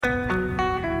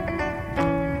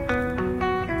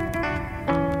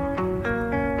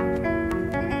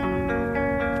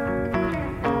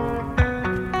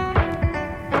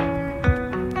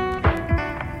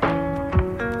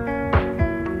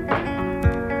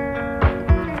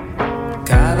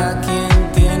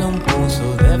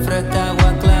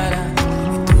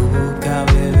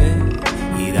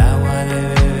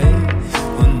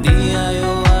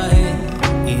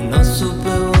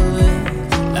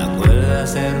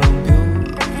rompió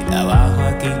y de abajo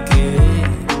aquí quedé.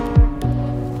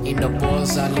 Y no puedo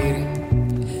salir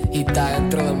y está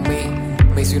dentro de mí.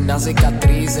 Me hice una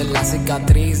cicatriz, es la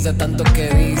cicatriz de tanto que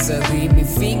dice. Di mi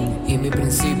fin y mi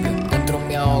principio. Dentro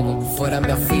me ahogo, fuera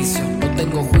mi oficio. No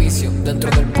tengo juicio, dentro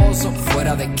del pozo,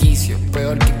 fuera de quicio.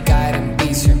 Peor que caer en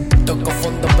vicio. Toco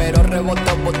fondo pero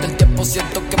reboto, boto el tiempo,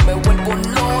 siento que me vuelvo.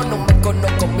 No me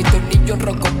conozco, mi tornillo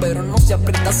roco, pero no se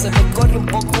aprieta, se me corre un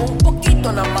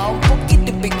poquito nada más, un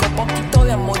poquito y pico, poquito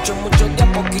de a mucho de a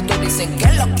poquito. Dicen que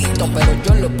lo quito, pero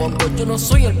yo lo pongo. Yo no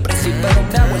soy el precio, pero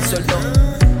me hago el sueldo.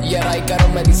 Y ahora hay caro,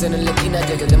 me dicen en la esquina.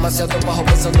 Llegué demasiado bajo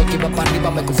pensando que iba para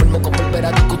arriba. Me conformo con volver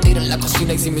a discutir en la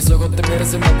cocina. Y si mis ojos te miran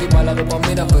se me activa la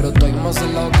dopamina. Pero estoy más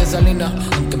helado que Salina.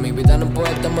 Aunque mi vida no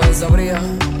puede estar me desabría.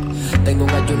 Tengo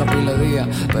un ayuno pila de día,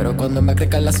 pero cuando me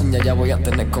crezcan las uñas ya voy a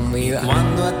tener comida.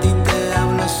 Cuando a ti te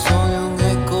hablo soy un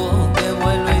eco que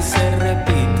vuelve y se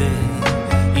repite.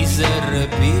 Y se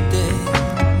repite.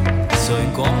 Soy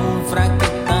como un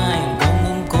Frankenstein,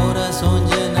 como un corazón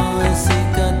lleno de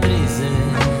cicatrices.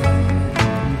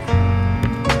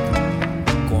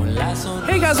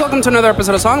 Hey guys, welcome to another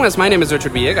episode of Songless. My name is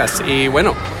Richard Villegas. Y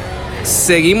bueno,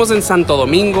 seguimos en Santo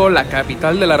Domingo, la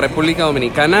capital de la República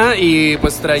Dominicana, y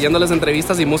pues trayéndoles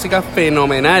entrevistas y música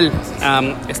fenomenal.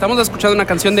 Estamos escuchando una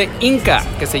canción de Inca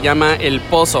que se llama El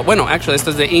Pozo. Bueno, actually,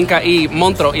 esto es de Inca y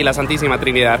Montro y la Santísima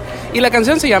Trinidad. Y la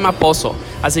canción se llama Pozo.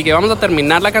 Así que vamos a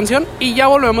terminar la canción y ya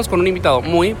volvemos con un invitado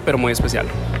muy, pero muy especial.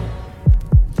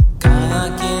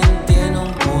 Cada quien tiene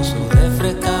un pozo de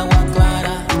fresca agua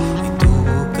clara y tu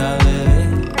boca bebé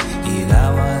y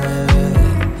daba de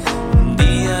beber. Un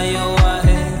día yo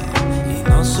bajé y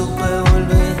no supe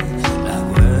volver. La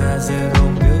cuerda se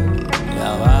rompió y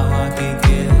abajo aquí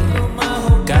quedé.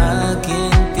 Cada quien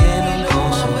tiene un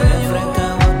pozo de fresca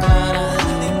agua clara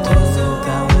y tu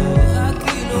boca bebé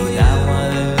y daba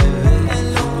de beber.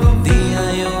 Un día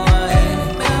yo bajé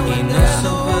y no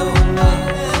supe volver.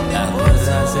 La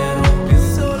cuerda se rompió,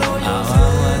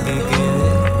 abajo aquí quedé.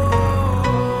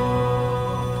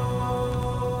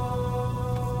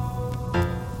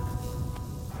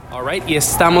 Alright, y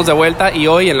estamos de vuelta y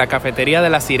hoy en la cafetería de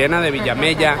La Sirena de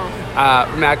Villamella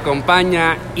me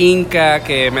acompaña Inca,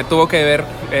 que me tuvo que ver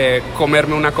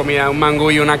comerme una comida, un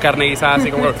mangú y una carne guisada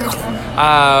así como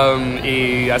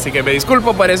y así que me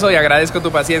disculpo por eso y agradezco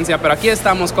tu paciencia, pero aquí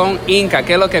estamos con Inca.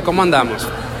 ¿Qué es lo que? ¿Cómo andamos?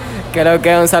 Creo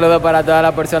que un saludo para todas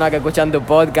las personas que escuchan tu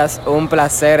podcast. Un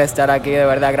placer estar aquí, de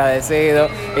verdad agradecido.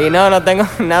 Y no tengo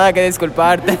nada que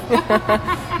disculparte.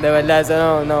 De verdad,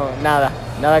 eso no,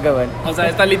 nada que ver. O sea,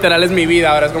 esta literal es mi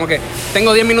vida ahora. Es como que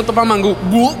tengo 10 minutos para mangú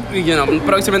y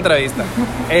próxima entrevista.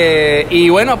 Y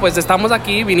bueno, pues estamos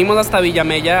aquí, vinimos hasta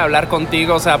Villamella a hablar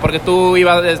contigo. O sea, porque tú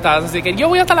estabas así que yo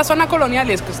voy hasta la zona colonial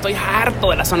y es que estoy harto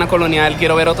de la zona colonial.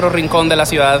 Quiero ver otro rincón de la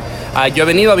ciudad. Yo he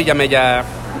venido a Villamella.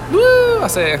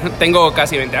 Tengo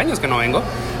casi 20 años que no vengo.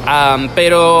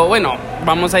 Pero bueno,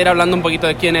 vamos a ir hablando un poquito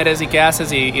de quién eres y qué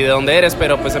haces y de dónde eres.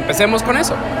 Pero pues empecemos con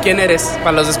eso. ¿Quién eres?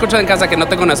 Para los escuchas en casa que no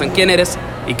te conocen, ¿quién eres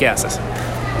y qué haces?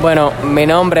 Bueno, mi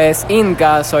nombre es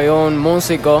Inca, soy un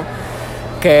músico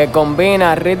que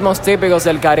combina ritmos típicos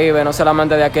del Caribe, no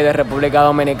solamente de aquí de República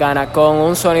Dominicana, con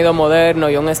un sonido moderno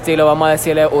y un estilo, vamos a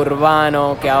decirle,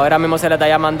 urbano, que ahora mismo se le está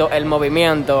llamando el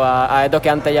movimiento a esto que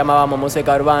antes llamábamos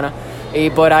música urbana. Y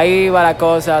por ahí va la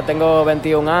cosa. Tengo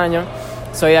 21 años,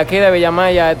 soy de aquí de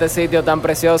Villamella, este sitio tan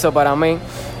precioso para mí,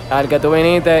 al que tú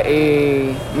viniste,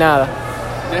 y nada.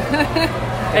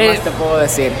 ¿Qué más te puedo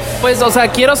decir? Pues, o sea,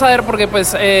 quiero saber porque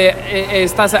pues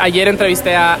ayer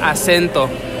entrevisté a Acento.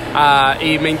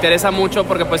 Y me interesa mucho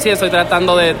porque pues sí, estoy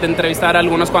tratando de entrevistar a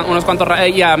unos cuantos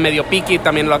y a Medio Piki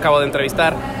también lo acabo de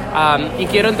entrevistar. Y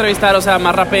quiero entrevistar, o sea,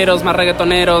 más raperos, más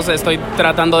reggaetoneros. Estoy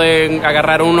tratando de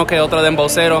agarrar uno que otro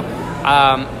dembowcero.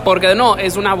 Porque no,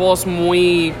 es una voz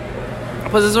muy...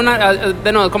 Pues es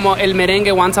como el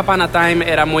merengue Once Upon a Time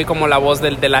era muy como la voz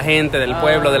de la gente, del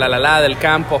pueblo, de la del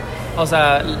campo. O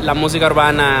sea, la música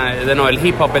urbana, el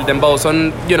hip hop, el dembow,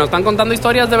 están contando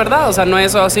historias de verdad. O sea, no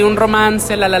es así un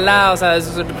romance, o sea,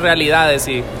 es realidades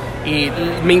y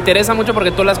me interesa mucho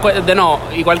porque tú las cuentas,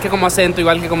 igual que como Acento,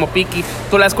 igual que como Piki,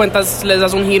 tú las cuentas, les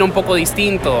das un giro un poco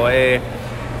distinto. Es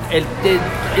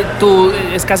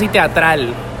casi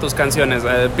teatral tus canciones.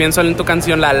 Pienso en tu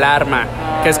canción La Alarma,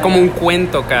 que es como un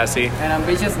cuento casi. An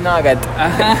Ambitious Nugget.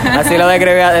 Así lo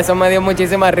describía, eso me dio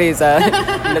muchísima risa.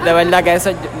 De verdad que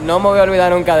eso, no me voy a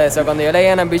olvidar nunca de eso. Cuando yo leí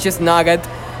An Ambitious Nugget,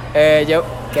 yo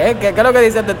 ¿qué es lo que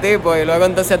dice este tipo? Y luego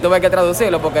entonces tuve que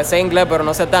traducirlo porque sé inglés pero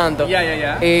no sé tanto.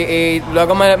 Y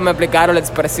luego me explicaron la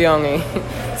expresión y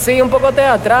sí, un poco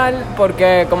teatral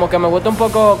porque como que me gusta un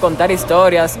poco contar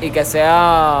historias y que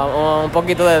sea un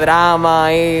poquito de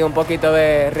drama y un poquito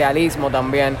de realismo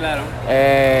también. Claro.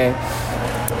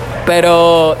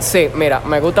 Pero sí, mira,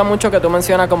 me gusta mucho que tú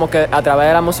mencionas como que a través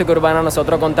de la música urbana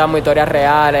nosotros contamos historias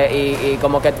reales y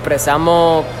como que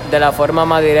expresamos de la forma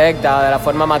más directa, de la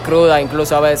forma más cruda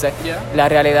incluso a veces, la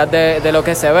realidad de lo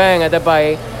que se ve en este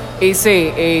país. Y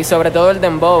sí, y sobre todo el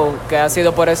dembow, que ha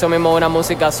sido por eso mismo una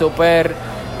música súper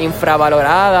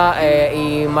infravalorada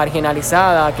y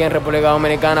marginalizada aquí en República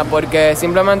Dominicana, porque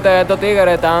simplemente estos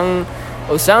tigres están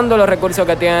usando los recursos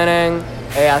que tienen,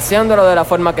 haciéndolo de la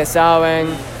forma que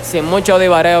saben, sin mucho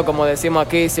divareo, como decimos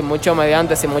aquí, sin mucho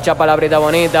mediante, sin mucha palabrita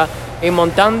bonita, y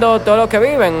montando todo lo que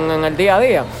viven en el día a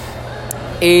día.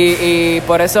 Y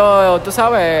por eso, tú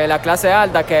sabes, la clase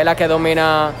alta, que es la que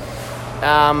domina,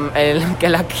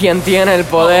 quien tiene el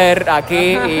poder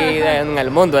aquí y en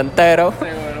el mundo entero,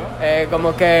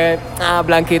 como que,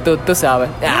 blanquitud, tú sabes,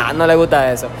 no le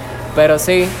gusta eso. Pero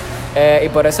sí. Y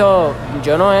por eso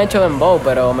yo no he hecho dembow,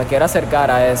 pero me quiero acercar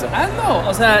a eso. No,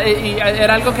 o sea, y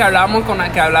era algo que hablaba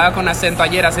con Acento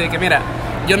ayer, así de que mira,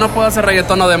 yo no puedo hacer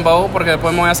reggaetón o dembow porque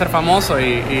después me voy a hacer famoso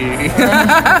y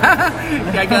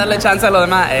que hay que darle chance a los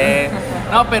demás.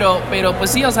 No, pero pues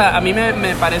sí, o sea, a mí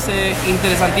me parece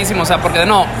interesantísimo, o sea, porque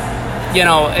no,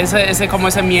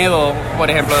 ese miedo, por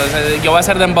ejemplo, yo voy a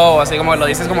hacer dembow, así como lo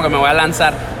dices, como que me voy a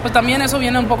lanzar, pues también eso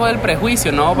viene un poco del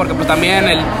prejuicio, ¿no? Porque pues también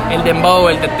el dembow,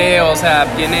 el teteo, o sea,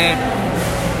 tiene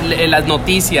las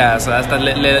noticias, hasta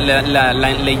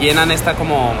le llenan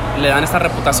le dan esta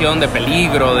reputación de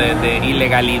peligro, de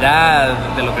ilegalidad,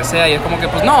 de lo que sea, y es como que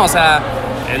pues no, o sea,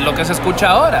 es lo que se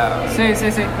escucha ahora. Sí.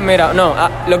 Mira, no,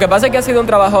 lo que pasa es que ha sido un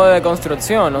trabajo de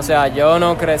construcción, o sea, yo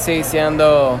no crecí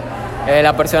siendo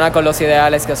la persona con los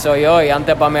ideales que soy hoy.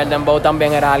 Antes para mí el dembow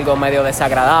también era algo medio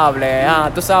desagradable,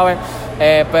 tú sabes,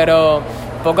 pero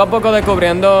poco a poco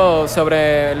descubriendo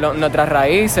sobre nuestras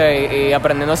raíces y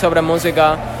aprendiendo sobre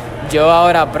música, yo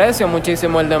ahora aprecio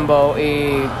muchísimo el dembow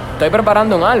y estoy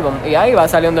preparando un álbum y ahí va a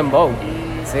salir un dembow.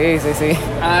 Sí.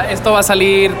 Esto va a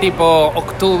salir tipo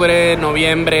octubre,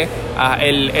 noviembre.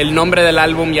 El nombre del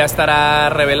álbum ya estará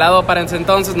revelado para ese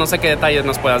entonces. No sé qué detalles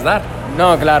nos puedas dar.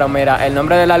 No, claro, mira, el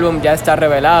nombre del álbum ya está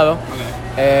revelado.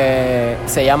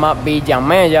 Se llama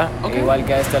Villamella, igual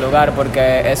que este lugar,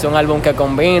 porque es un álbum que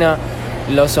combina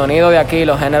los sonidos de aquí,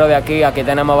 los géneros de aquí. Aquí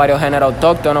tenemos varios géneros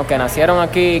autóctonos que nacieron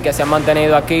aquí y que se han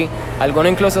mantenido aquí.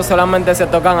 Algunos incluso solamente se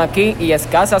tocan aquí y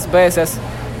escasas veces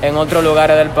en otros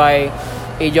lugares del país.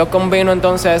 Y yo combino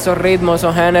entonces esos ritmos,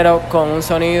 esos géneros con un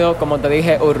sonido, como te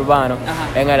dije, urbano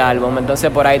en el álbum.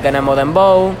 Entonces por ahí tenemos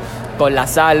dembow, con la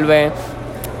salve,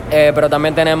 pero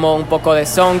también tenemos un poco de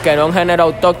son, que no es un género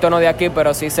autóctono de aquí,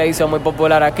 pero sí se hizo muy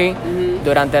popular aquí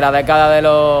durante la década de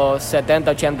los 70,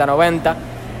 80, 90.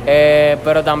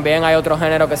 Pero también hay otro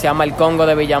género que se llama el congo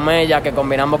de Villamella, que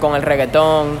combinamos con el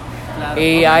reggaetón. Claro.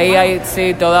 Y ahí hay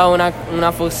sí toda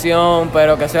una fusión,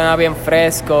 pero que suena bien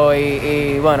fresco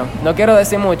y bueno, no quiero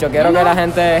decir mucho, quiero que la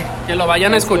gente que lo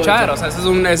vayan a escuchar, o sea, ese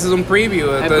es un preview.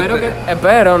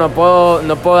 Espero, no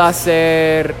puedo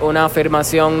hacer una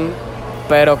afirmación,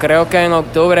 pero creo que en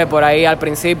octubre por ahí al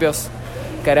principio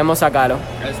queremos sacarlo.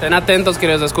 Estén atentos,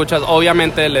 queridos escuchas,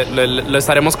 obviamente lo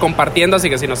estaremos compartiendo, así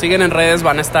que si nos siguen en redes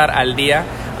van a estar al día.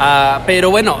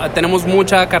 Pero bueno, tenemos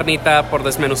mucha carnita por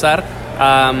desmenuzar.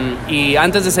 Y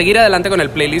antes de seguir adelante con el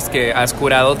playlist que has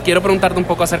curado, quiero preguntarte un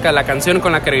poco acerca de la canción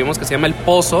con la que vivimos, que se llama El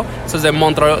Pozo. Eso es de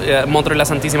Montro y la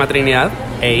Santísima Trinidad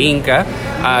e Inca.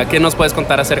 ¿Qué nos puedes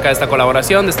contar acerca de esta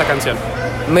colaboración, de esta canción?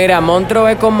 Mira, Montro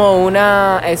es como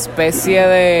una especie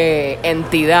de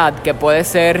entidad que puede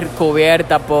ser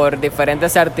cubierta por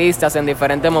diferentes artistas en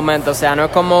diferentes momentos. O sea, no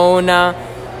es como una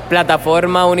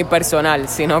plataforma unipersonal,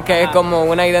 sino que es como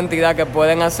una identidad que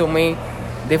pueden asumir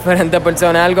diferentes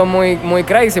personas. Algo muy, muy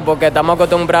crazy, porque estamos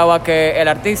acostumbrados a que el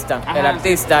artista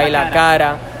y la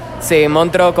cara. Sí,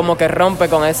 Montro como que rompe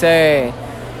con ese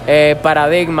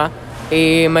paradigma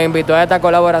y me invitó a esta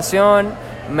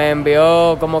colaboración, me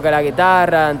envió como que la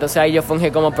guitarra, entonces ahí yo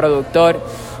fungí como productor.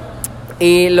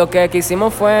 Y lo que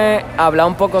quisimos fue hablar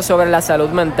un poco sobre la salud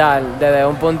mental desde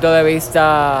un punto de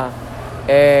vista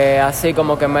así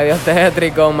como que medio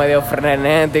tétrico, medio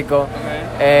frenético.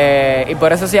 Y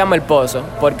por eso se llama El Pozo,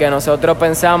 porque nosotros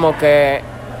pensamos que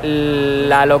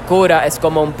la locura es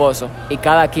como un pozo y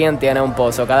cada quien tiene un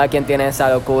pozo, cada quien tiene esa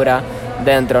locura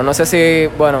dentro. No sé si,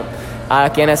 bueno, a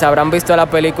quienes habrán visto la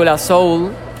película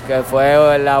Soul, que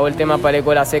fue la última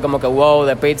película así como que wow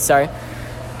de Pixar,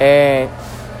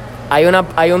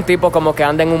 hay un tipo como que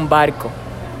anda en un barco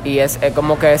y es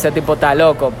como que ese tipo está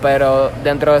loco, pero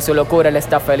dentro de su locura él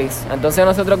está feliz. Entonces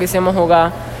nosotros quisimos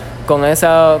jugar con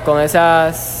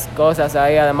esas cosas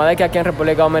ahí, además de que aquí en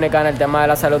República Dominicana el tema de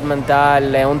la salud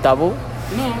mental es un tabú.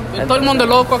 No, todo el mundo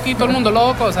loco aquí, todo el mundo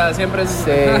loco, o sea, siempre es...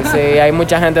 Sí, hay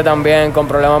mucha gente también con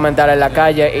problemas mentales en la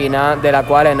calle y de la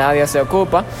cual nadie se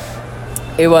ocupa.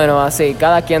 Y bueno, así,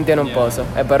 cada quien tiene un pozo.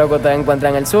 Espero que ustedes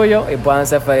encuentren el suyo y puedan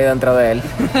ser felices dentro de él.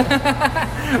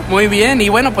 Muy bien, y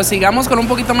bueno, pues sigamos con un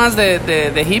poquito más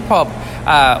de hip hop.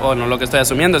 Bueno, lo que estoy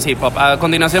asumiendo es hip hop. A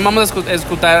continuación vamos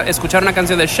a escuchar una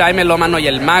canción de Shai Melómano y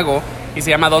El Mago, y se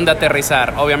llama ¿Dónde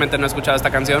aterrizar? Obviamente no he escuchado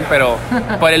esta canción, pero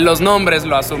por los nombres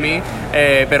lo asumí.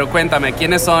 Pero cuéntame,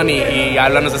 ¿quiénes son y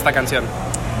háblanos de esta canción?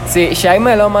 Sí, Shai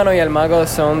Melómano y El Mago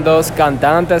son dos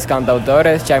cantantes,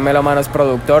 cantautores. Shai Melómano es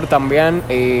productor también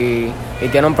y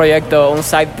tiene un proyecto, un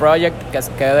side project que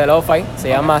es de lo-fi, se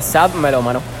llama Sad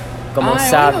Melómano. Como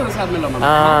Sad. Sad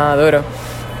Melómano. Duro.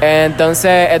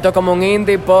 Entonces, esto es como un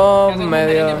indie pop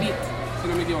medio... Beat, si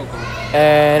no me equivoco.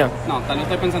 No. No, tal vez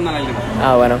estoy pensando en alguien.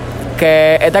 Bueno.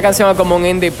 Que esta canción es como un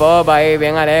indie pop ahí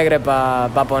bien alegre para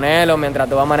ponerlo mientras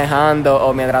tú vas manejando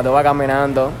o mientras tú vas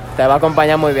caminando. Te va a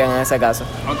acompañar muy bien en ese caso.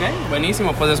 Ok,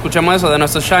 buenísimo. Pues escuchemos eso de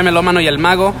nuestro Shai Melómano y El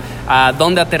Mago, a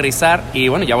 ¿Dónde aterrizar? Y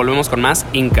bueno, ya volvemos con más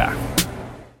Inca.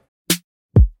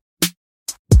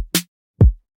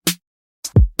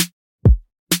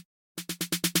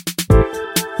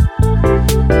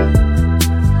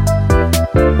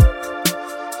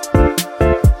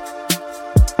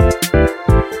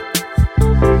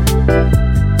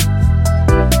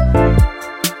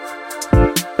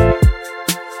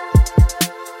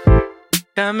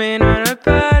 Camino en el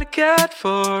parque at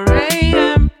 4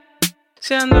 a.m.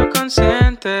 Siendo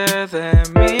consciente de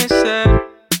mi ser.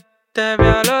 Te vi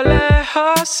a lo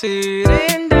lejos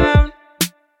sitting down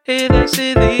y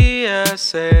decidí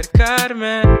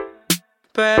acercarme,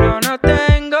 pero no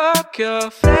tengo que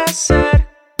ofrecer.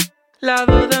 La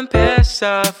duda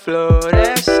empieza a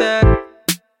florecer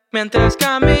mientras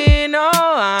camino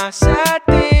hacia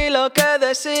ti. Lo que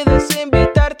decido es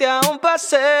invitarte a un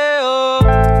paseo.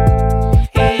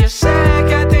 Y yo sé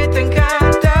que a ti te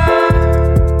encanta,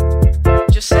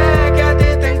 yo sé que a ti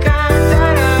te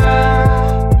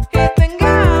encantará, y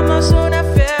tengamos una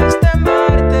fiesta en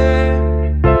Marte.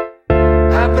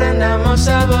 Aprendamos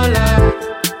a volar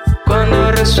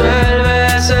cuando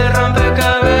resuelves el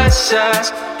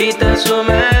rompecabezas y te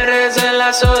sumerges en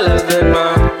las olas del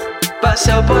mar.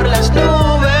 Paseo por las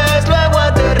nubes, luego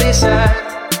aterrizar.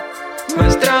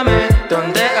 Muéstrame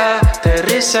dónde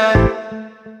aterrizar.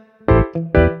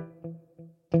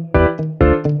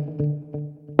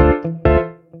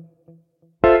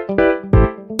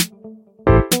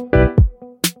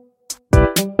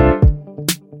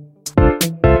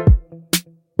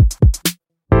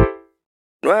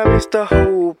 No he visto a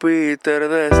Júpiter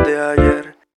desde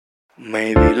ayer.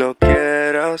 Maybe lo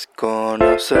quieras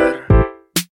conocer.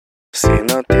 Si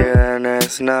no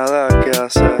tienes nada que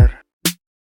hacer,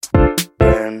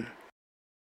 ven.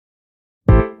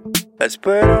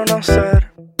 Espero no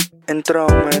ser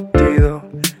entrometido,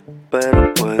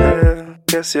 pero puede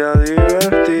que sea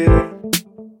divertido.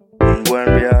 Un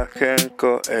buen viaje en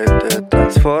cohete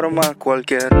transforma a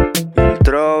cualquier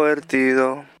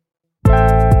introvertido.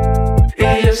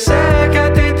 Y yo sé que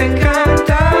a ti te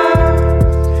encanta,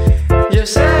 yo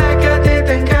sé que a ti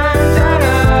te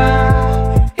encantará,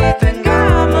 y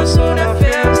tengamos una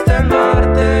fiesta en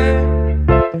Marte.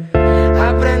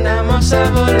 Aprendamos a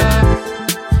volar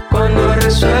cuando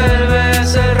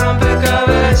resuelves el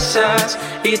rompecabezas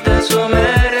y te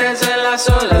sumerges en las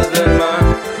olas del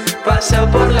mar. Paseo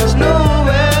por las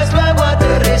nubes, luego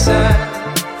aterrizar.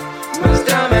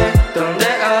 Muéstrame dónde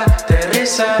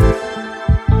aterrizar.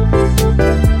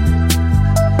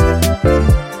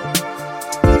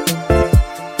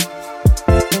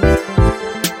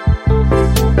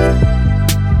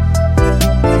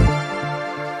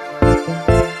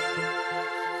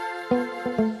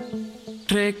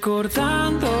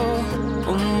 Recordando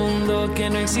un mundo que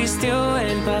no existió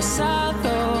el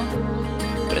pasado,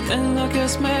 pretendo que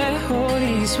es mejor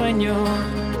y sueño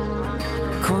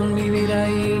con vivir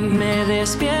ahí. Me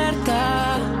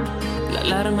despierta la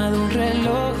alarma de un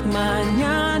reloj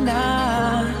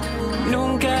mañana.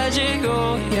 Nunca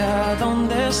llego y a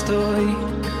dónde estoy.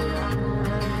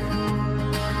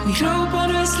 Mi ropa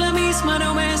no es la misma,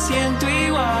 no me siento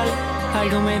igual.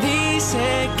 Algo me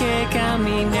dice que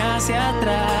camine hacia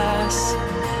atrás.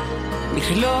 Mi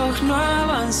reloj no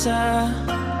avanza.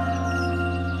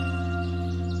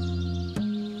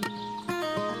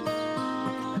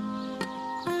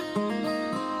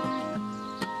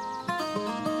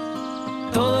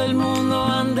 Todo el mundo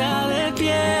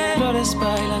flores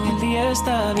bailan, el día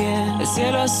está bien. El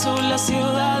cielo azul, la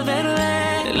ciudad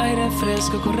verde, el aire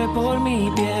fresco corre por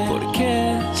mi piel.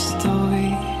 Porque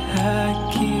estoy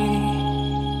aquí.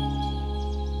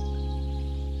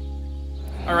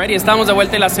 Alrighty, estamos de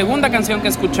vuelta y la segunda canción que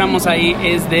escuchamos ahí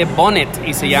es de Bonnet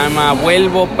y se llama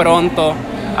Vuelvo Pronto.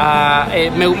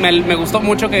 Me gustó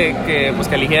mucho que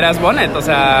eligieras Bonnet, o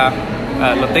sea,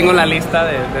 lo tengo en la lista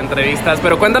de entrevistas,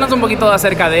 pero cuéntanos un poquito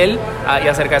acerca de él y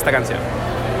acerca de esta canción.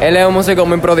 Él es un músico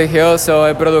muy prodigioso,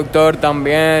 es productor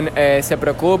también, se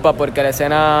preocupa porque la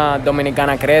escena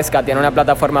dominicana crezca, tiene una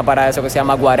plataforma para eso que se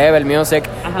llama Whatever Music.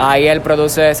 Ajá. Ahí él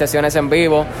produce sesiones en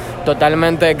vivo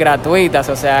totalmente gratuitas,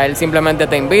 o sea, él simplemente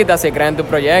te invita si cree en tu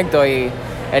proyecto y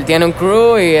él tiene un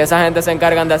crew y esa gente se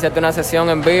encargan de hacerte una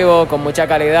sesión en vivo con mucha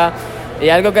calidad. Y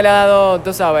algo que le ha dado,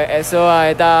 tú sabes, eso a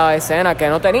esta escena que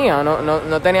no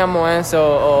teníamos eso,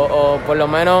 o por lo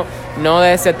menos no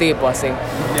de ese tipo así.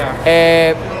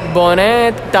 Yeah.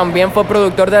 Bonnet también fue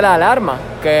productor de La Alarma,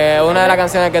 que es una de las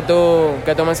canciones que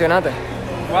tú mencionaste.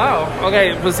 Wow, ok,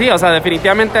 pues sí, o sea,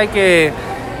 definitivamente hay que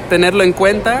tenerlo en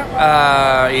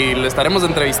cuenta y lo estaremos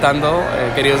entrevistando,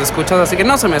 queridos escuchas, así que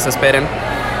no se me desesperen.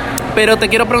 Pero te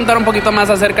quiero preguntar un poquito más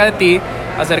acerca de ti,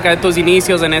 acerca de tus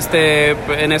inicios en este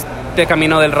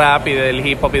camino del rap y del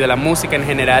hip hop y de la música en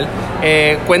general.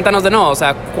 Cuéntanos de nuevo, o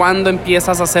sea, ¿cuándo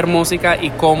empiezas a hacer música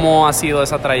y cómo ha sido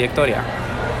esa trayectoria?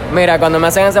 Mira, cuando me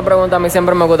hacen esa pregunta a mí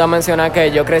siempre me gusta mencionar que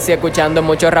yo crecí escuchando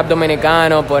mucho rap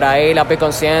dominicano, por ahí Lápiz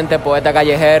Consciente, Poeta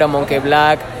Callejero, Monkey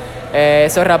Black,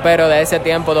 esos raperos de ese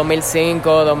tiempo,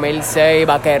 2005, 2006,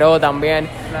 Vaquero también.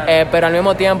 Claro. Pero al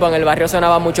mismo tiempo en el barrio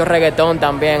sonaba mucho reggaetón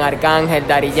también, Arcángel,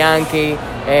 Daddy Yankee,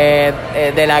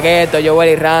 De La Ghetto, Joel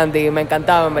y Randy. Me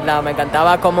encantaba, en verdad, me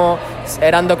encantaba como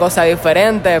eran dos cosas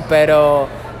diferentes, pero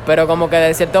como que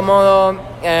de cierto modo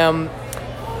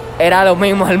era lo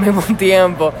mismo al mismo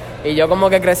tiempo. Y yo como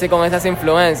que crecí con esas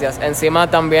influencias. Encima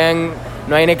también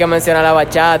no hay ni que mencionar la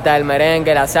bachata, el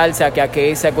merengue, la salsa, que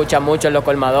aquí se escucha mucho en los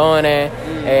colmadones.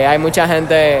 Hay mucha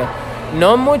gente,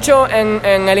 no mucho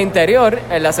en el interior,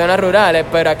 en las zonas rurales,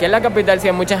 pero aquí en la capital sí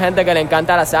hay mucha gente que le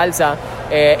encanta la salsa.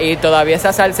 Y todavía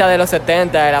esa salsa de los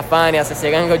 70, de la Fania, se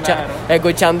siguen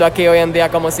escuchando aquí hoy en día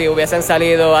como si hubiesen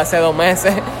salido hace 2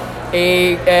 meses.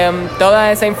 Y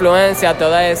toda esa influencia,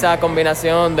 toda esa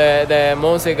combinación de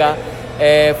música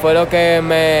fue lo que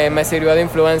me sirvió de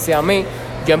influencia a mí.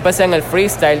 Yo empecé en el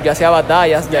freestyle, yo hacía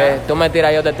batallas de tú me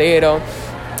tiras, yo te tiro,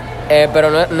 pero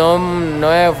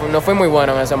no fui muy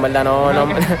bueno en eso, en verdad,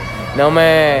 no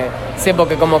me... Sí,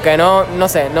 porque como que no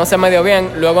se me dio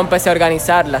bien. Luego empecé a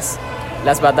organizar las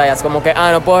batallas, como que,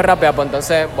 no puedo rapear, pues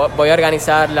entonces voy a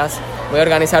organizarlas, voy a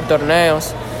organizar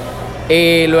torneos.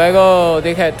 Y luego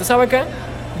dije, ¿tú sabes qué?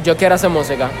 Yo quiero hacer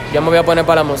música, yo me voy a poner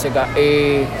para la música.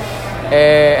 Y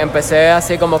empecé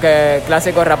así como que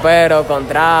clásico rapero, con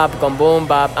trap, con boom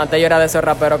bap. Antes yo era de esos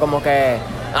raperos como que,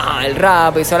 el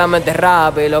rap y solamente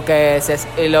rap y lo que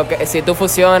si tú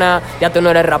fusionas, ya tú no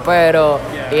eres rapero.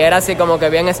 Yeah. Y era así como que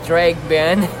bien straight,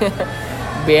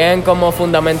 bien como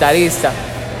fundamentalista.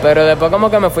 Pero después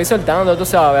como que me fui soltando, tú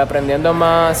sabes, aprendiendo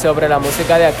más sobre la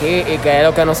música de aquí y qué es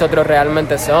lo que nosotros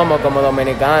realmente somos como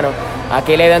dominicanos.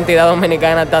 Aquí la identidad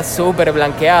dominicana está súper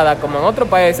blanqueada, como en otros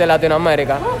países de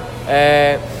Latinoamérica.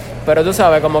 Pero tú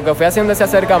sabes, como que fui haciendo ese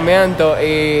acercamiento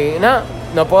y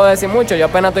no puedo decir mucho, yo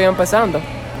apenas estoy empezando.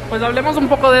 Pues hablemos un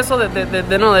poco de eso,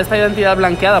 de esta identidad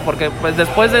blanqueada, porque pues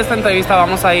después de esta entrevista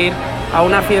vamos a ir a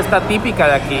una fiesta típica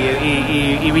de aquí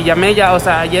y Villamella, o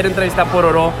sea, ayer entrevisté a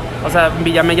Pororó, o sea,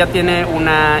 Villamella tiene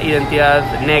una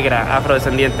identidad negra,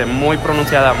 afrodescendiente, muy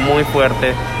pronunciada, muy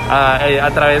fuerte. A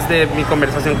través de mi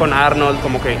conversación con Arnold,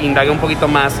 como que indagué un poquito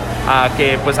más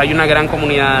que pues hay una gran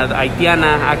comunidad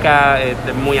haitiana acá,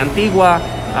 muy antigua,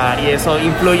 y eso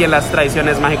influye en las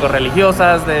tradiciones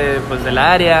mágico-religiosas del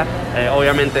área,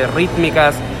 obviamente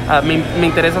rítmicas. Me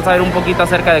interesa saber un poquito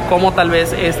acerca de cómo tal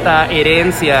vez esta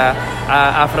herencia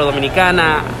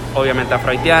afrodominicana, obviamente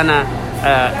afrohaitiana,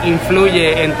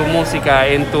 influye en tu música,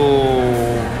 en tu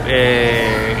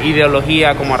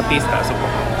ideología como artista,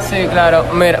 supongo. Sí, claro.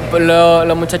 Mira,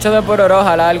 los muchachos de Pororó,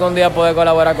 ojalá algún día poder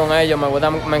colaborar con ellos.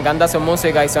 Me encanta su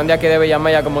música y son de aquí de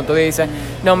Villamella, como tú dices.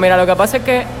 No, mira, lo que pasa es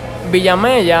que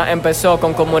Villamella empezó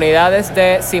con comunidades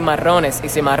de cimarrones y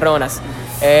cimarronas.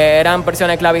 Eran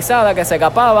personas esclavizadas que se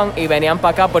escapaban y venían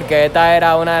para acá porque esta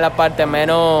era una de las partes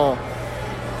menos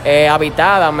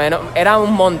habitadas, era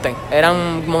un monte,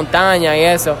 eran montañas y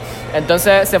eso.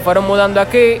 Entonces se fueron mudando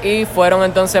aquí y fueron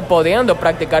entonces pudiendo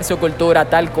practicar su cultura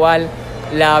tal cual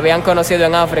la habían conocido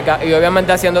en África y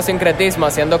obviamente haciendo sincretismo,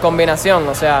 haciendo combinación.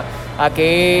 O sea,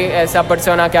 aquí esas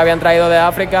personas que habían traído de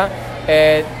África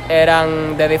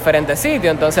eran de diferentes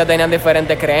sitios, entonces tenían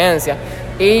diferentes creencias.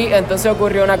 Y entonces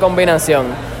ocurrió una combinación.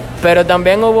 Pero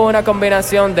también hubo una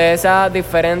combinación de esas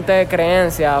diferentes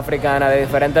creencias africanas, de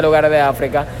diferentes lugares de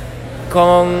África,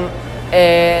 con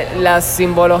las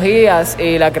simbologías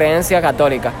y la creencia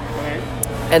católica.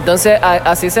 Entonces,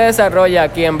 así se desarrolla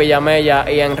aquí en Villamella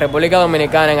y en República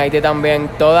Dominicana, en Haití también,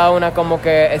 toda una como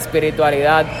que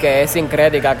espiritualidad que es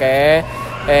sincrética, que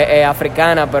es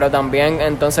africana, pero también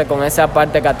entonces con esa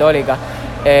parte católica,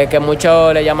 que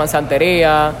muchos le llaman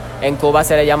santería, en Cuba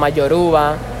se le llama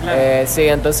yoruba, sí,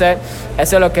 entonces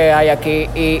eso es lo que hay aquí,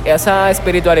 y esa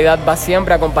espiritualidad va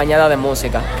siempre acompañada de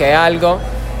música, que es algo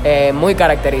muy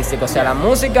característico, o sea, la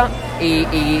música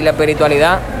y la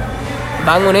espiritualidad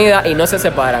van unidas y no se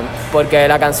separan, porque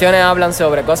las canciones hablan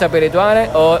sobre cosas espirituales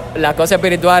o las cosas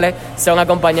espirituales son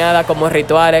acompañadas como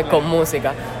rituales con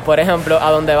música. Por ejemplo,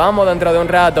 a donde vamos dentro de un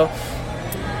rato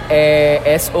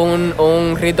es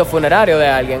un rito funerario de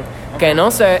alguien que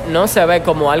no se ve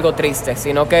como algo triste,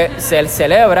 sino que se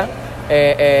celebra,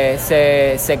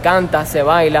 se canta, se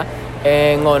baila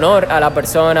en honor a la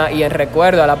persona y en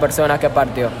recuerdo a la persona que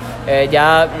partió.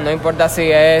 Ya no importa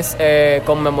si es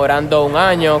conmemorando un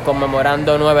año,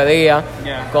 conmemorando 9 días,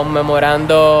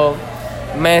 conmemorando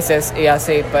meses y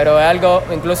así, pero es algo,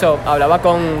 incluso hablaba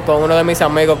con uno de mis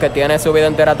amigos que tiene su vida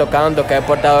entera tocando, que es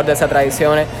portador de esas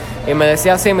tradiciones, y me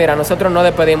decía así, mira, nosotros no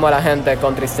despedimos a la gente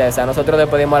con tristeza, nosotros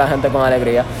despedimos a la gente con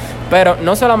alegría. Pero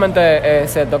no solamente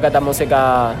se toca esta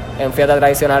música en fiestas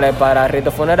tradicionales para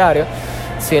ritos funerarios,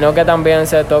 sino que también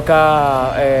se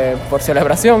toca por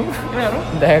celebración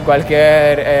de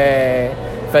cualquier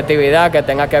festividad que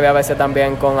tenga que ver a veces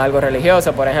también con algo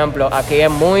religioso. Por ejemplo, aquí es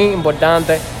muy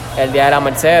importante el Día de la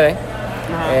Mercedes,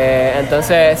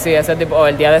 entonces sí, ese tipo, o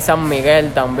el Día de San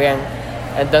Miguel también,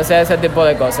 entonces ese tipo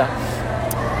de cosas.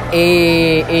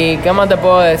 Y ¿qué más te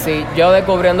puedo decir? Yo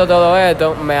descubriendo todo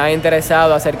esto, me ha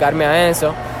interesado acercarme a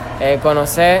eso,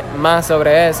 conocer más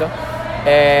sobre eso.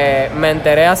 Me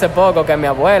enteré hace poco que mi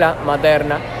abuela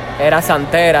materna era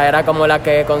santera, era como la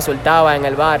que consultaba en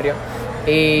el barrio,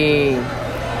 y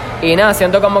nada,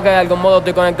 siento como que de algún modo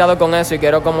estoy conectado con eso y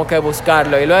quiero como que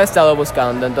buscarlo, y lo he estado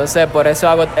buscando. Entonces por eso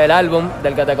hago el álbum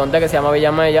del que te conté, que se llama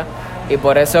Villamella, y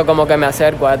por eso como que me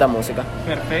acerco a esta música.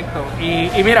 Perfecto. Y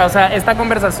mira, o sea, esta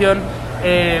conversación,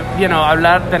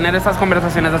 tener estas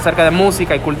conversaciones acerca de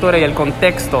música y cultura y el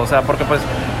contexto, o sea, porque pues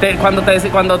cuando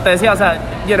te decía, o sea,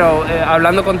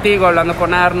 hablando contigo, hablando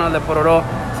con Arnold de Pororó,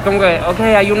 es como que,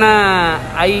 hay una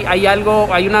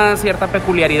cierta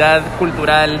peculiaridad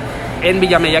cultural en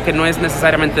Villamella que no es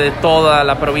necesariamente de toda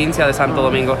la provincia de Santo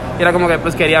Domingo. Y era como que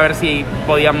pues quería ver si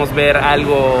podíamos ver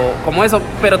algo como eso,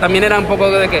 pero también era un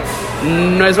poco de que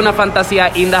no es una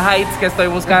fantasía in the heights que estoy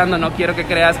buscando, no quiero que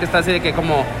creas que está así de que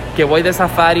como que voy de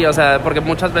safari, o sea, porque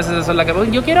muchas veces eso es la que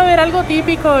yo quiero ver algo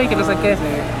típico y que no sé qué.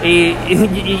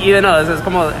 Y de nuevo, es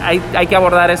como hay que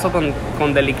abordar eso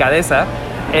con delicadeza.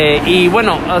 Y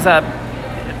bueno, o sea,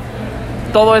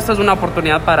 todo esto es una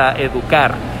oportunidad para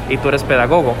educar, y tú eres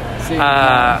pedagogo, sí,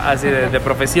 así de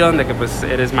profesión, de que pues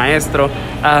eres maestro.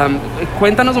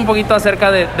 Cuéntanos un poquito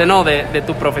acerca de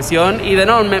tu profesión, y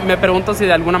me pregunto si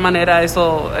de alguna manera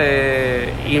eso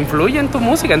influye en tu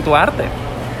música, en tu arte.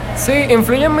 Sí,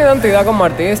 influye en mi identidad como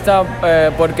artista,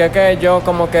 porque que yo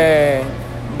como que,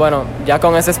 bueno, ya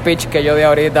con ese speech que yo di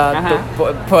ahorita, tú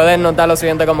puedes notar lo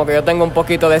siguiente, como que yo tengo un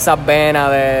poquito de esa vena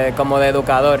como de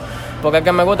educador, porque es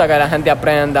que me gusta que la gente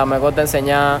aprenda, me gusta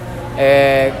enseñar.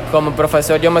 Como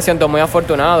profesor yo me siento muy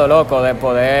afortunado, loco, de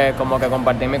poder como que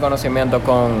compartir mi conocimiento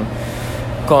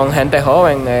con gente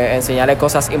joven, enseñarles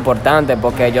cosas importantes,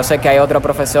 porque yo sé que hay otros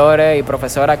profesores y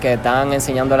profesoras que están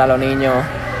enseñándole a los niños,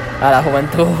 a la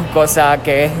juventud, cosas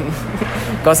que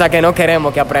no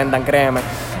queremos que aprendan, créeme.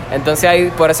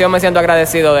 Entonces por eso yo me siento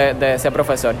agradecido de ser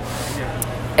profesor.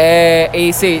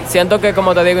 Y sí, siento que,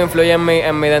 como te digo, influye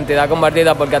en mi identidad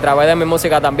compartida, porque a través de mi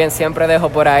música también siempre dejo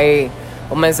por ahí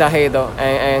un mensajito.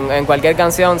 En cualquier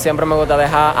canción siempre me gusta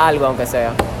dejar algo, aunque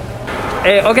sea.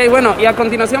 Bueno, y a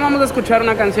continuación vamos a escuchar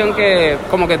una canción que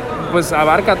como que pues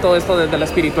abarca todo esto de la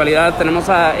espiritualidad. Tenemos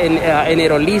a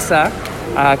Enerolisa,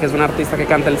 que es una artista que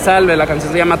canta el salve. La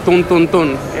canción se llama Tun Tun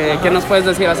Tun. ¿Qué nos puedes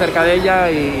decir acerca de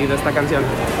ella y de esta canción?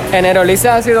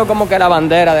 Enerolisa ha sido como que la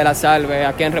bandera de la salve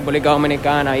aquí en República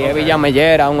Dominicana, y es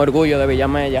villamellera, un orgullo de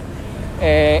Villamella.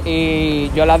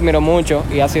 Y yo la admiro mucho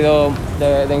y ha sido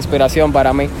de inspiración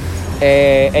para mí.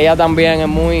 Ella también es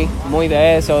muy, muy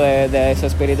de eso, de su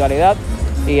espiritualidad,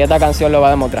 y esta canción lo va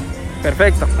a demostrar.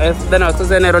 Perfecto. Esto es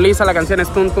de Enerolisa, la canción es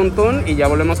Tun Tun Tun, y ya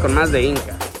volvemos con más de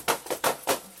Inca.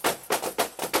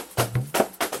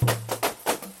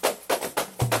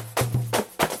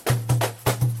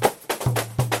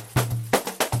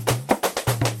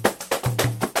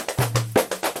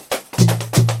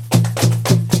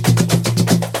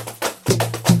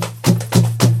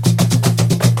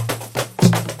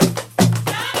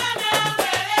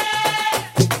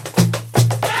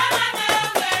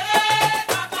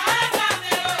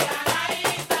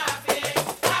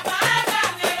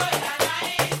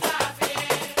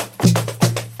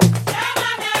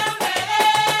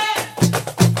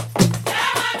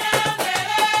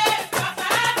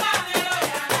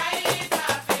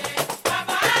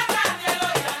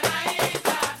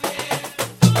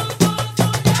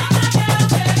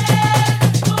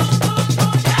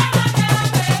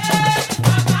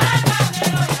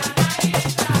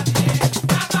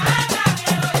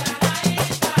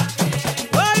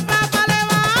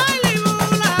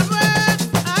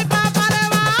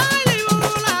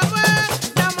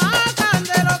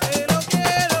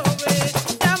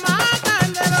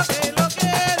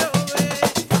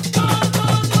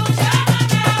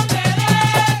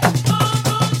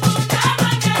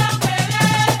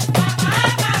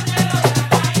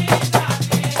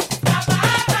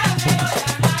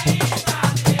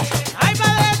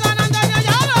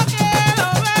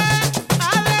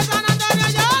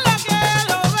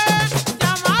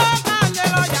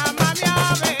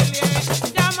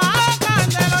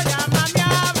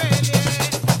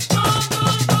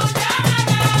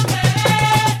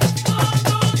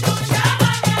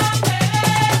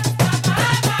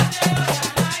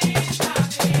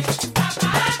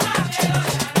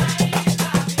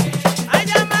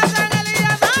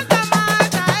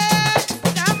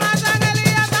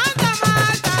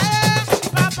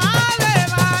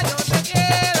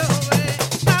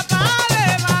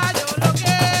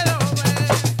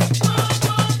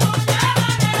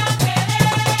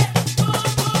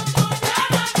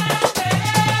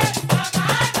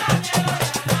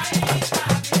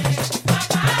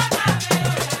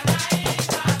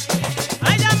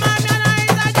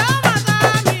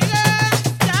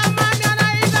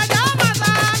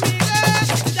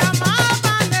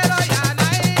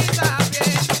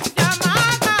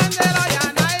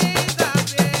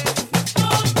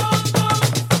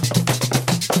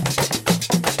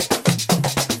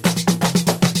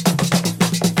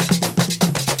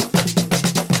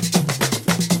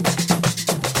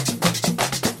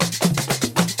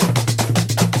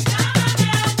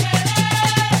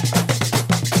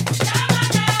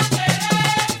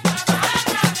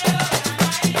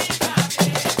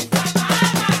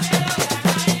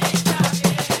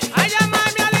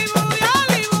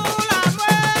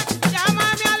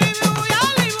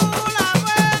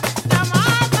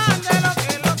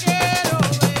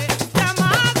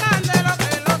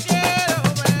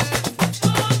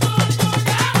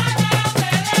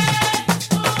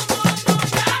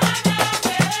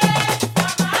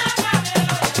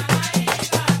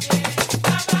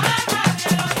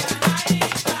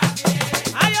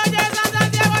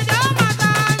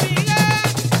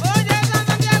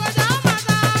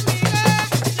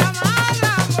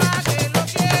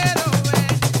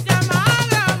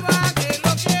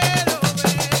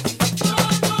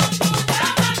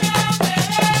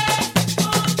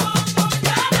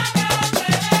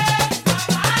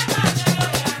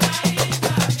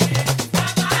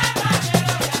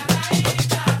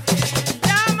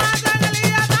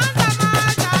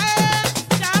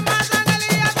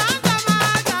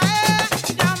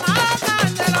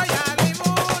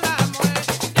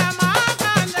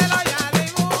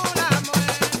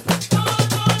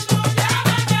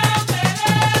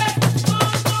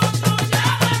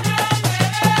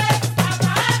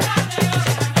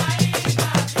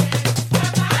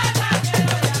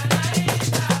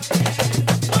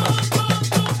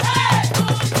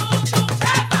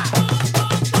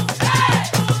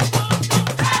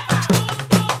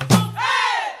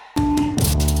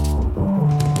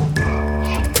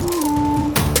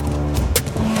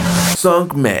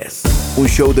 Song Mess, un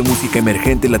show de música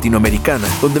emergente latinoamericana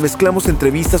donde mezclamos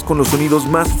entrevistas con los sonidos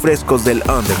más frescos del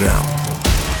underground.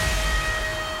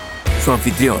 Su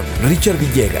anfitrión, Richard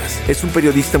Villegas, es un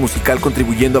periodista musical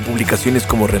contribuyendo a publicaciones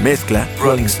como Remezcla,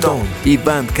 Rolling Stone y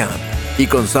Bandcamp. Y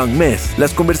con Song Mess,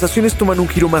 las conversaciones toman un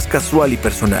giro más casual y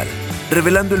personal,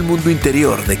 revelando el mundo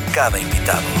interior de cada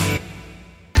invitado.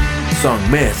 Song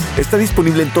Mess está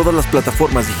disponible en todas las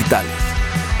plataformas digitales.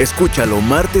 Escúchalo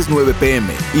martes 9 p.m.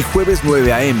 y jueves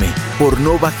 9 a.m. por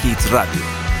Nova Hits Radio.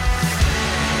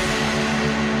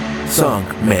 Song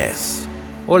Mess.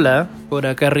 Hola, por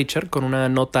acá Richard con una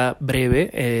nota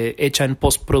breve hecha en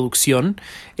postproducción.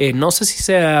 No sé si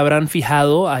se habrán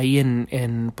fijado ahí en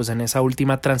esa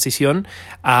última transición,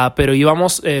 pero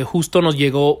íbamos, justo nos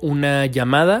llegó una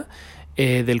llamada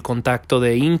del contacto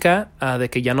de Inca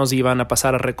de que ya nos iban a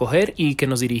pasar a recoger y que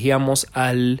nos dirigíamos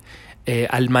al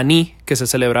maní que se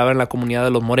celebraba en la comunidad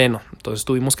de Los Moreno. Entonces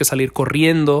tuvimos que salir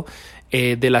corriendo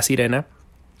de La Sirena.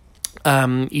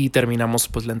 Y terminamos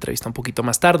pues la entrevista un poquito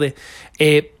más tarde,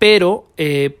 pero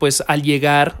pues al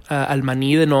llegar al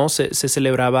Maní de No se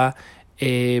celebraba,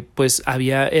 pues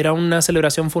era una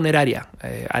celebración funeraria,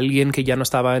 alguien que ya no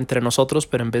estaba entre nosotros,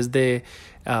 pero en vez de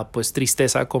pues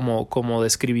tristeza como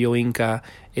describió Inca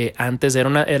antes,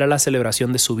 era la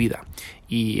celebración de su vida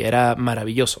y era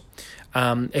maravilloso.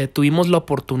 Tuvimos la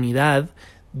oportunidad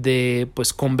de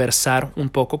pues conversar un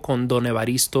poco con don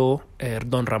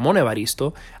Ramón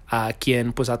Evaristo, a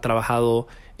quien pues ha trabajado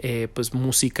pues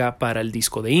música para el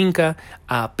disco de Inca,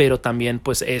 pero también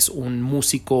pues es un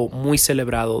músico muy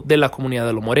celebrado de la comunidad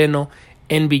de Lo Moreno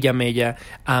en Villamella,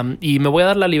 y me voy a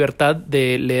dar la libertad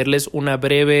de leerles una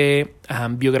breve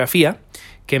biografía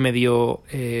que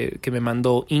me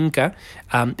mandó Inca.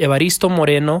 Evaristo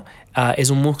Moreno es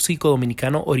un músico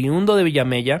dominicano oriundo de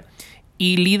Villamella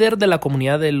y líder de la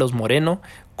comunidad de Los Moreno,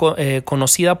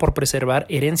 conocida por preservar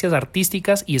herencias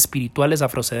artísticas y espirituales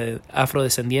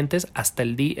afrodescendientes hasta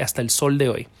el sol de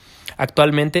hoy.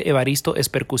 Actualmente Evaristo es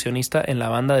percusionista en la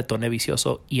banda de Toné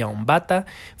Vicioso y Aumbata,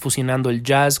 fusionando el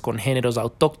jazz con géneros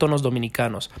autóctonos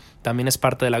dominicanos. También es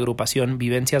parte de la agrupación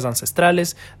Vivencias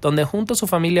Ancestrales, donde junto a su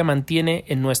familia mantiene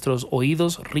en nuestros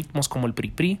oídos ritmos como el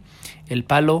priprí, el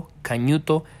palo,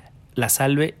 cañuto, la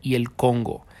salve y el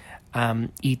congo.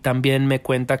 Y también me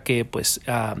cuenta que pues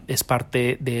es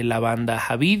parte de la banda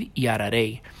Javid y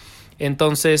Ararey.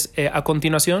 Entonces, a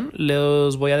continuación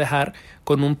les voy a dejar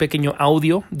con un pequeño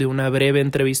audio de una breve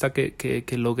entrevista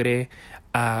que logré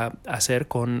hacer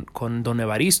con don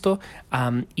Evaristo,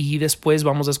 y después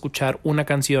vamos a escuchar una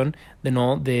canción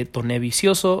de Toné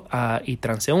Vicioso y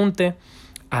Transeúnte,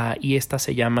 y esta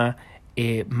se llama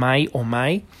Mai o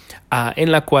Mai,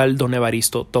 en la cual don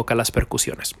Evaristo toca las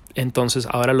percusiones. Entonces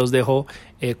ahora los dejo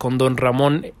con don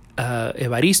Ramón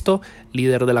Evaristo,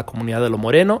 líder de la comunidad de Lo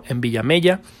Moreno en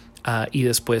Villamella, y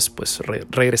después pues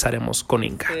regresaremos con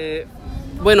Inca.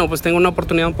 Bueno, pues tengo una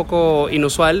oportunidad un poco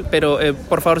inusual, pero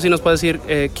por favor si nos puede decir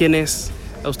quién es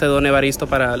usted, don Evaristo,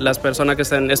 para las personas que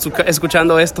estén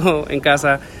escuchando esto en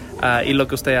casa, y lo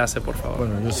que usted hace, por favor.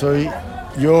 Bueno,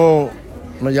 yo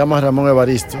me llamo Ramón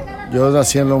Evaristo. Yo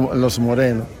nací en Los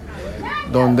Morenos,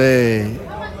 donde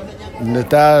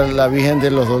está la Virgen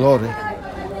de los Dolores,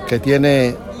 que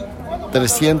tiene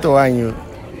 300 años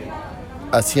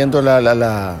haciendo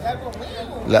la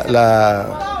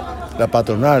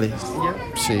patronales.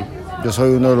 Sí, yo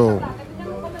soy uno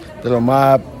de los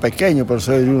más pequeños, pero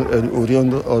soy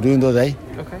oriundo de ahí.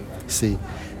 Okay. Sí,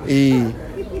 y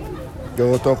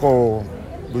yo toco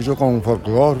mucho con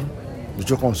folclore,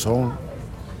 mucho con son,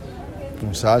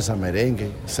 con salsa,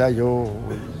 merengue. O sea, yo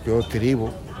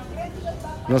escribo.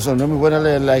 No es muy buena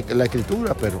la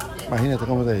escritura, pero imagínate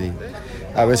cómo te digo.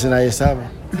 A veces nadie sabe.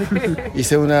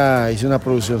 Hice una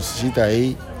produccióncita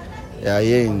ahí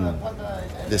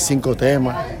de 5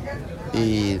 temas,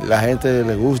 y la gente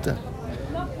le gusta.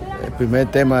 El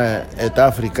primer tema está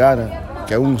Africana,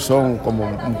 que es un son como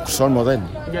un son moderno.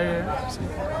 Sí.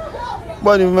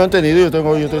 Bueno, y me he mantenido.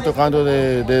 Yo estoy tocando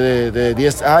de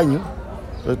 10 años.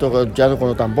 Estoy tocando con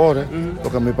los tambores,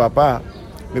 porque mi papá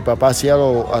hacía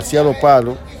los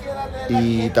palos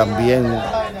y también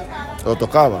lo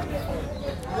tocaba.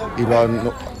 Y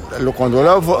cuando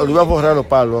lo iba a forrar los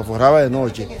palos, lo forraba de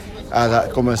noche,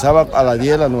 comenzaba a las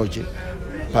 10 de la noche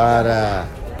para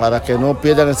que no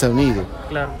pierdan el sonido.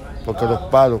 Claro. Porque los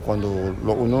palos, cuando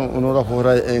uno los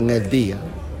forra en el día,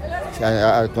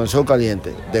 con el sol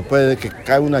caliente, después de que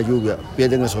cae una lluvia,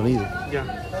 pierden el sonido.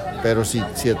 Yeah. Pero si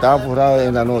estaban forrados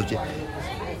en la noche,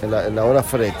 en la hora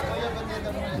fresca,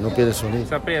 no pierde sonido.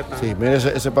 Se aprieta. Sí, mire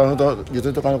ese palo, yo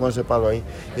estoy tocando con ese palo ahí,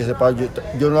 y ese palo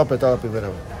yo no lo he apretado la primera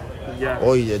vez. Ya.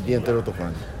 Hoy el día entero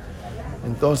tocando.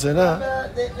 Entonces,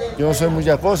 nada, yo no soy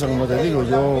muchas cosas, como te digo,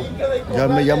 yo ya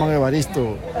me llaman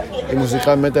Evaristo y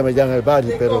musicalmente me llaman el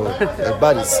Baris, pero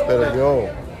yo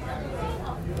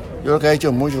lo que he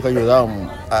hecho mucho, que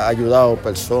ha ayudado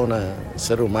personas,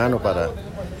 seres humanos para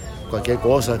cualquier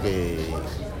cosa que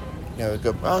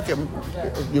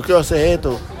yo quiero hacer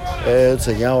esto. He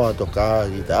enseñado a tocar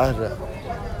guitarra,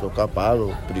 tocar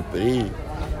palo, pri,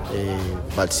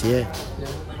 Barcier.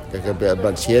 Que el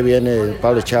Barcier viene del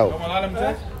Pablo Chao.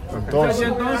 Entonces,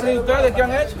 ¿ustedes qué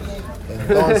han hecho?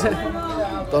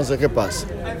 Entonces, ¿qué pasa?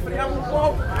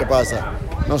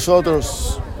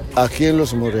 Nosotros, aquí en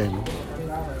Los Morenos,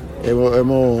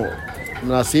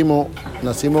 nacimos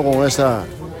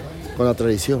con la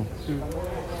tradición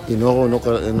y no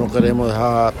queremos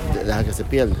dejar que se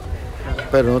pierda,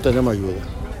 pero no tenemos ayuda,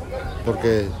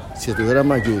 porque si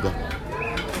tuviéramos ayuda,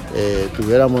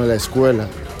 tuviéramos en la escuela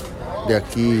de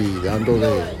aquí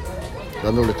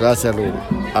dándole clase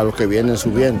a los que vienen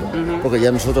subiendo, porque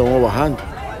ya nosotros vamos bajando.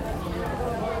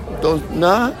 Entonces,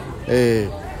 nada,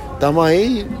 estamos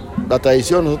ahí, la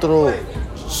tradición, nosotros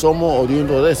somos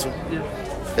oriundos de eso.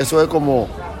 Eso es como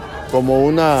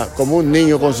un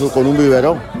niño con un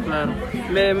biberón. Claro.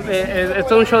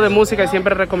 Esto es un show de música y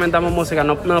siempre recomendamos música.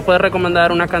 ¿Nos puede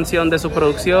recomendar una canción de su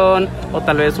producción o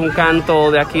tal vez un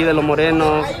canto de aquí de Los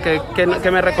Morenos?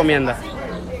 ¿Qué me recomienda?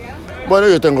 Bueno,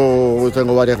 yo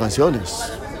tengo varias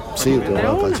canciones. Sí, tengo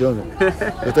varias canciones.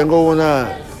 Yo tengo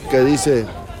una que dice,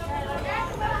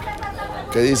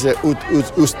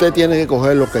 usted tiene que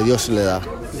coger lo que Dios le da.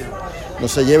 No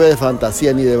se lleve de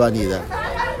fantasía ni de vanidad.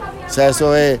 O sea,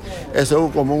 eso es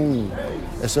como un,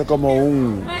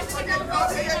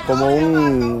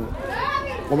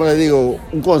 ¿cómo le digo?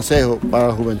 Un consejo para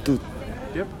la juventud.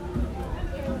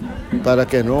 Para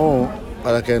que no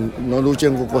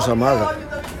luchen con cosas malas.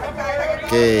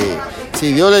 Que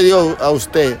si Dios le dio a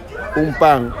usted un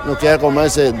pan, no quiera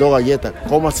comerse 2 galletas,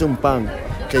 cómase un pan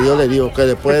que Dios le dio, que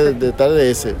después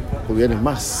de ese, pues vienen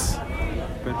más.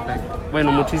 Perfecto.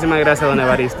 Bueno, muchísimas gracias, don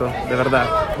Evaristo, de verdad.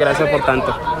 Gracias por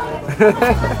tanto.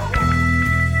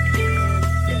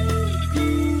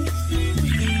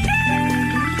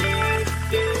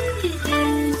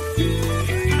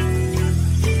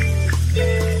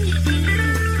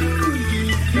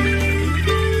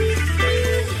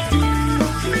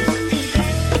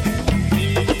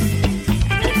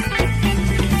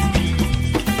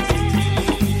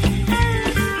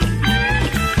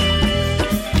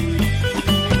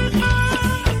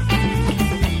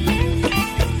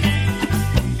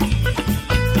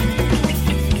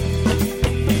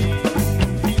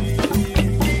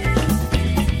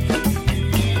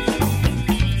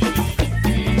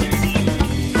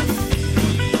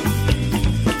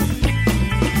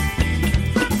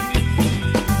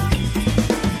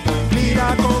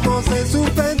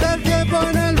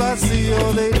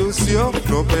 De ilusión,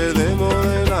 no perdemos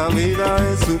de la vida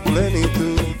en su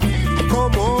plenitud.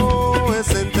 Como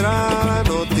esa entrada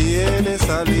no tiene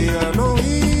salida, no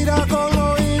gira con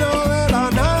lo hilo de la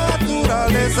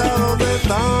naturaleza. ¿Dónde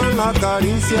está la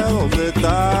caricia? ¿Dónde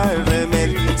está el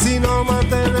remedio? Si nos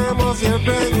mantenemos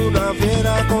siempre en una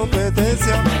fiera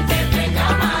competencia.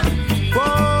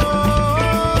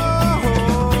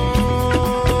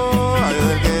 Ay,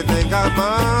 del que tenga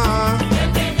más.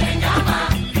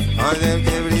 Del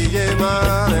que brille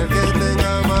más, del que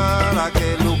tenga más, la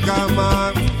que luzca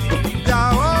más. Y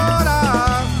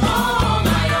ahora,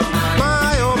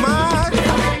 oh my,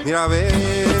 mira ve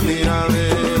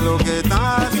lo que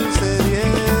está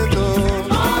sucediendo.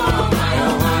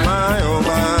 Oh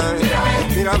my,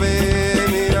 mira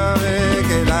ve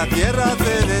que la tierra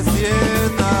se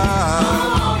desierta.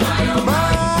 Oh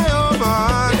my,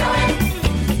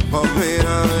 oh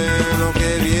mira ve lo que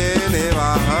viene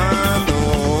bajando.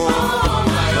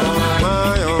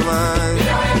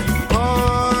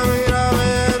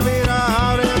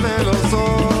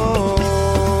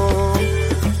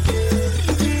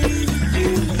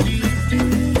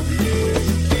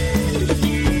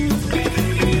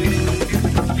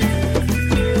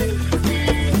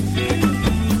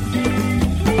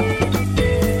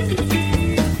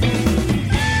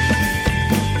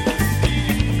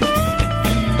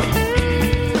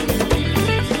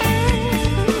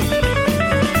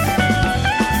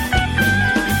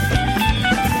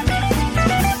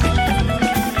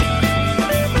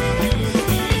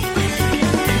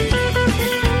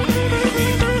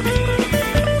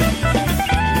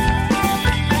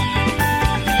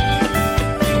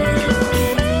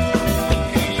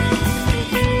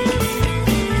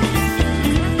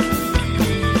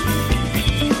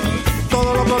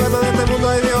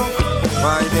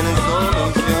 Ahí tienen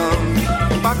solución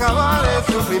para acabar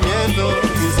de sufrimiento,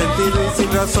 sin sentido y sin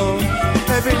razón.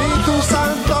 Espíritu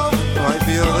Santo, no hay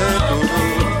fío de tu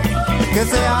que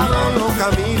se abran los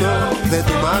caminos de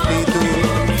tu magnitud.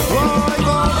 Voy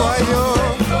como yo,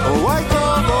 voy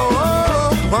como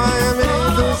voy,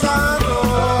 Espíritu Santo,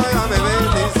 dame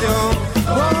bendición.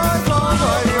 Voy como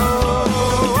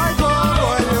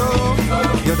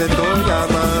yo te estoy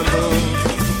llamando.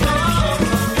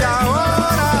 Y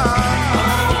ahora,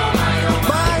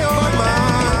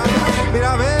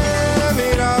 mira ve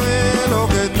lo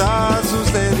que está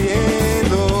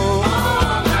sucediendo.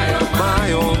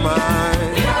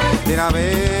 Mira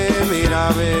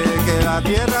ve que la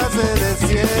tierra se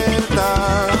desierta.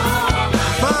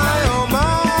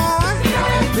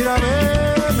 Mira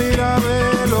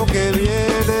ve lo que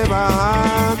viene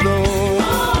bajando.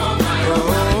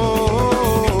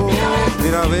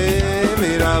 Mira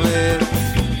ve,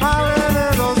 ábreme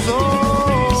los ojos.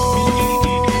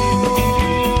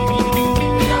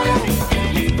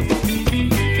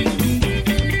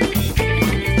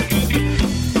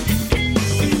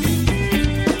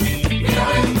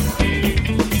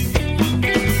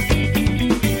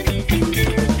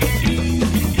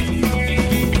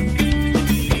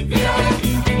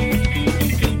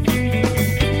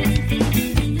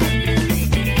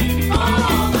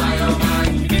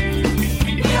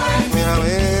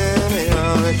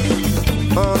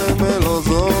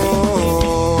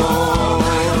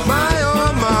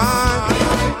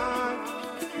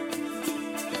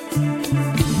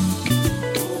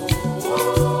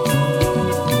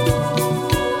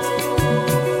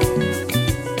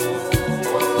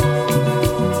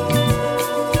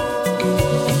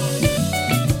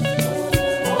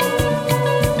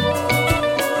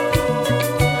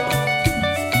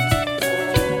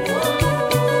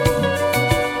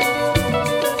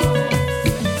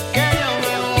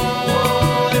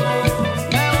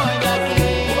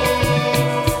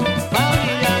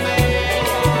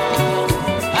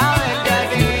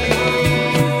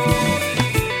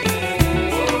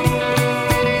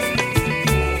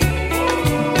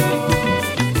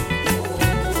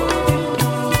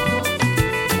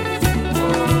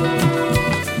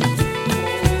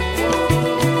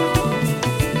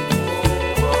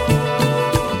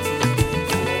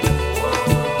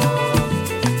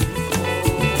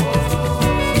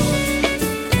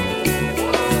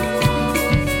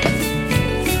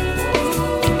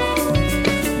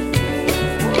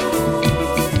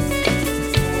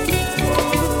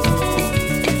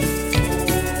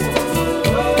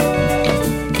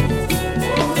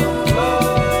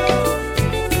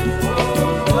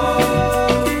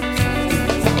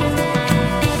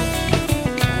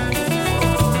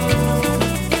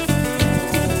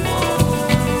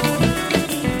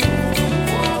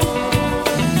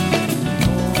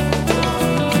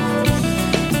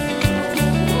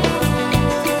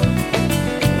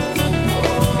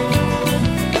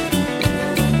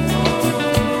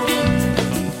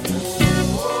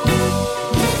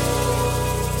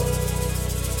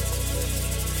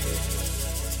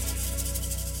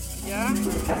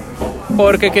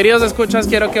 Porque queridos escuchas,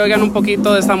 quiero que oigan un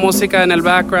poquito de esta música en el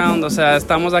background. O sea,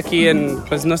 estamos aquí en,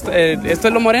 pues, no, ¿esto es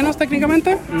Los Morenos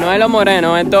técnicamente? No es Los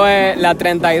Morenos, esto es la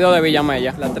 32 de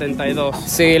Villamella. La 32.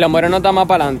 Sí, Los Morenos está más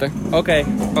para adelante. Ok,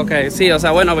 sí, o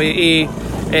sea, bueno, y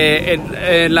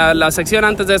en la sección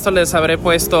antes de esto les habré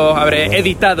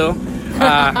editado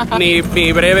mi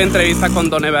breve entrevista con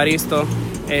Don Evaristo,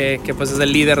 que pues es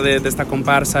el líder de esta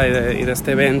comparsa y de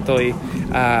este evento, y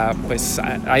pues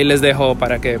ahí les dejo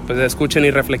para que pues escuchen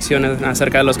y reflexionen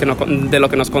acerca de lo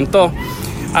que nos contó.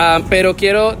 Pero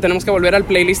tenemos que volver al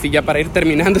playlist y ya para ir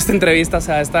terminando esta entrevista. O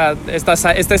sea,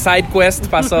 este side quest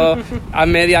pasó a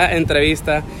media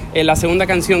entrevista. La segunda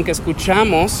canción que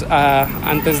escuchamos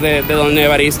antes de Don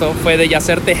Evaristo fue de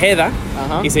Yacer Tejeda.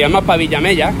 Ajá. Y se llama Pa'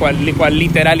 Villamella, cual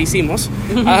literal hicimos.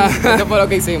 Eso fue lo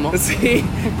que hicimos. Sí,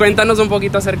 cuéntanos un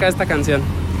poquito acerca de esta canción.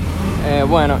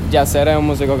 Bueno, Yacer es un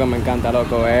músico que me encanta,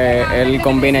 loco. Él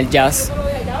combina el jazz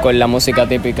con la música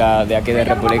típica de aquí de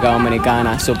República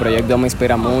Dominicana. Su proyecto me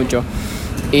inspira mucho.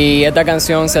 Y esta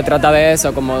canción se trata de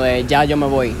eso, como de ya yo me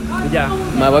voy. Ya.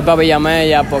 Me voy para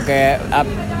Villamella porque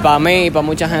para mí y para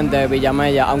mucha gente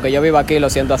Villamella, aunque yo viva aquí, lo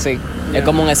siento así. Yeah. Es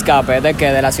como un escape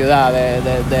de la ciudad,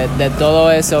 de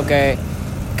todo eso que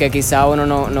quizá uno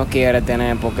no quiere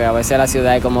tener, porque a veces la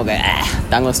ciudad es como que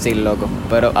tan hostil, loco.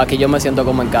 Pero aquí yo me siento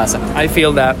como en casa. I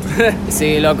feel that.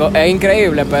 Sí, loco, es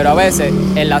increíble, pero a veces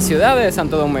en la ciudad de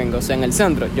Santo Domingo, o sea, en el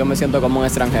centro, yo me siento como un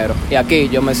extranjero. Y aquí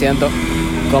yo me siento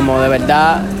como de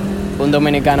verdad un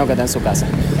dominicano que está en su casa.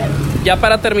 Ya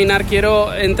para terminar,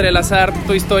 quiero entrelazar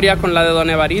tu historia con la de Don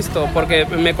Evaristo, porque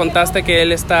me contaste que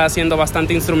él está haciendo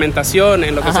bastante instrumentación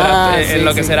en lo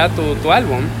que será tu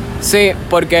álbum. Sí,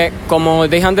 porque como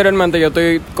dije anteriormente, yo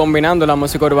estoy combinando la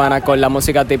música urbana con la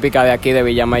música típica de aquí de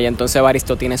Villamella. Entonces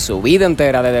Evaristo tiene su vida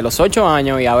entera desde los 8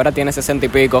 años y ahora tiene 60 y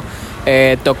pico,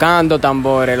 tocando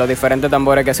tambores, los diferentes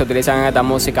tambores que se utilizan en esta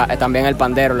música, también el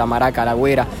pandero, la maraca, la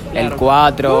güira, el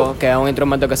cuatro, que es un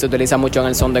instrumento que se utiliza mucho en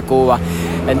el son de Cuba.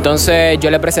 Entonces yo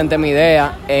le presenté mi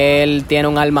idea, él tiene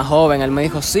un alma joven, él me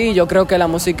dijo, sí, yo creo que la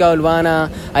música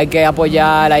urbana hay que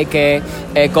apoyar, hay que,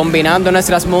 combinando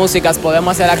nuestras músicas,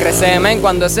 podemos hacerla crecer.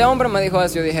 Cuando ese hombre me dijo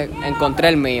eso, yo dije, encontré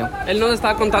el mío. Él nos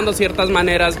estaba contando ciertas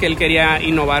maneras que él quería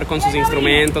innovar con sus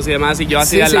instrumentos y demás, y yo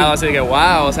así de al lado, así de que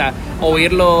wow, o sea,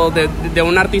 oírlo de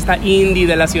un artista indie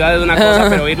de la ciudad de una cosa,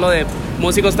 pero oírlo de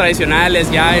músicos tradicionales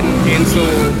ya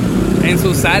en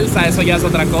su salsa, eso ya es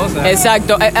otra cosa.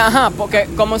 Exacto, porque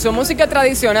como su música es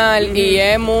tradicional y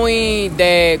es muy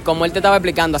de, como él te estaba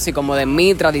explicando, así como de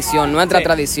mi tradición, nuestra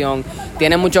tradición,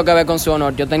 tiene mucho que ver con su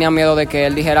honor. Yo tenía miedo de que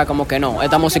él dijera como que no,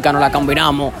 esta música no la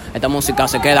combinamos, esta música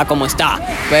se queda como está,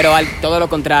 pero todo lo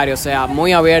contrario, o sea,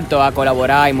 muy abierto a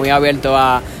colaborar y muy abierto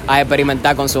a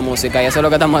experimentar con su música, y eso es lo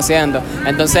que estamos haciendo.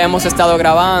 Entonces hemos estado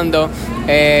grabando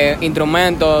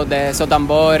instrumentos de esos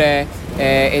tambores,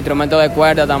 instrumentos de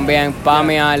cuerda también para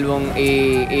mi álbum,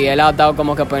 y él ha estado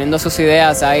como que poniendo sus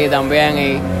ideas ahí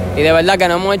también, y de verdad que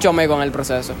nos hemos hecho amigos en el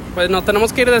proceso. Pues nos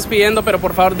tenemos que ir despidiendo, pero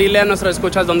por favor dile a nuestros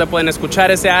escuchas dónde pueden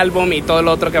escuchar ese álbum y todo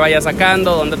lo otro que vaya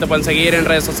sacando, dónde te pueden seguir en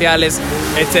redes sociales,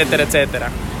 etcétera, etcétera.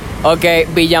 Ok,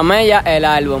 Villamella, el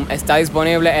álbum, está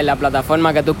disponible en la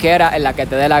plataforma que tú quieras, en la que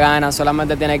te dé la gana.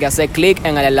 Solamente tienes que hacer clic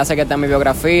en el enlace que está en mi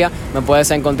biografía. Me puedes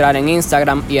encontrar en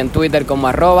Instagram y en Twitter como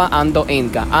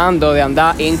 @AndoInca. Ando de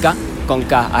andar, Inca con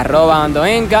K,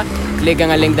 @AndoInca. Clic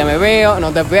en el link de mi bio, no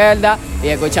te pierdas y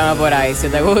escúchame por ahí. Si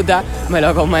te gusta, me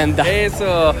lo comentas.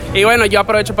 Eso. Y bueno, yo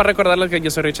aprovecho para recordarles que yo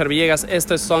soy Richard Villegas.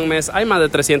 Esto es Songmes. Hay más de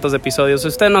 300 episodios. Si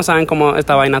ustedes no saben cómo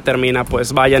esta vaina termina,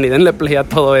 pues vayan y denle play a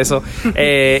todo eso.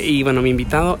 Y bueno, mi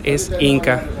invitado es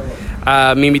Inca.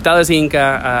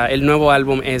 El nuevo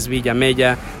álbum es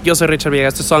Villamella. Yo soy Richard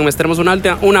Villegas, esto es Songmes. Tenemos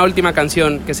una última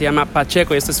canción que se llama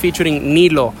Pacheco y esto es featuring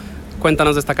Nilo.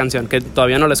 Cuéntanos de esta canción, que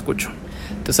todavía no la escucho.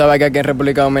 Tú sabes que aquí en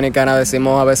República Dominicana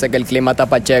decimos a veces que el clima está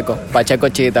pacheco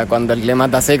chita, cuando el clima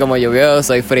está así como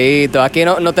lluvioso y frito. Aquí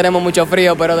no tenemos mucho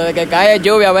frío, pero desde que cae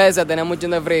lluvia a veces tenemos mucho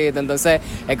de frío. Entonces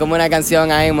es como una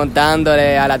canción ahí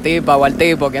montándole a la tipa o al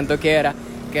tipo, quien tú quieras,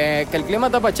 que el clima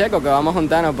está pacheco, que vamos a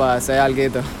juntarnos para hacer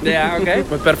alguito. Ok.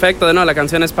 Pues perfecto, de nuevo, la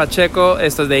canción es Pacheco,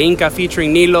 esto es de Inca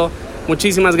featuring Nilo.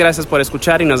 Muchísimas gracias por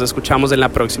escuchar y nos escuchamos en la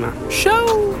próxima.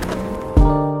 ¡Show!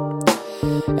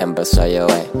 Empezó a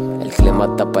llover, el clima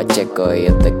está pacheco y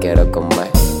yo te quiero comer.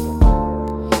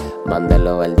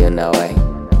 Mándalo ver de una vez,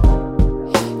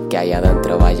 que allá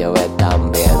adentro va a llover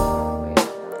también.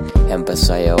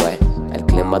 Empezó a llover, el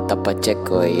clima está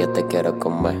pacheco y yo te quiero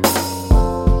comer.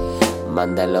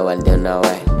 Mándalo ver de una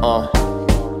vez,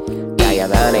 que allá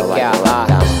adentro va a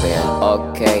llover también.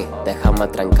 Ok, déjame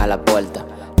trancar la puerta.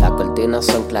 Las cortinas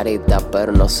son claritas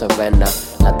pero no se ve nada.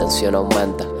 La tensión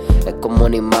aumenta, es como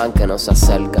un imán que nos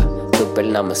acerca. Tus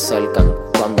piernas me cercan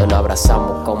cuando nos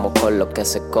abrazamos como con lo que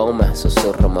se come.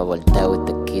 Susurro, me volteo y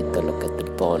te quito lo que te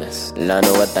pones. La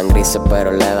nube tan gris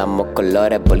pero le damos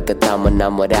colores porque estamos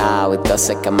enamorados. Y todo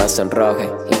hace que me sonroje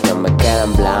y que me quede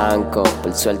en blanco.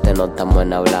 Por suerte no estamos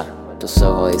en hablar. Tus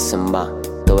ojos dicen va,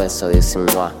 tu beso dicen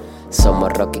mua.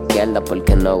 Somos rock izquierda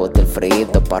porque no gusta el frío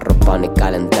pa' ropa ni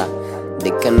calentar. Di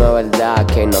que no es verdad,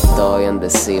 que no estoy en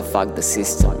decir fuck the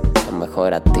system. Es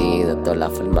mejor a ti de todas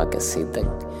las formas que existen.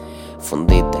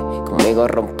 Fundiste, conmigo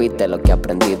rompiste lo que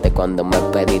aprendiste cuando me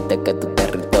pediste que tu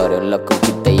territorio lo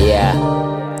conquiste, yeah.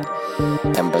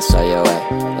 Empezó a llover,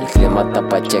 el clima está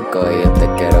pacheco y yo te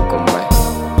quiero comer.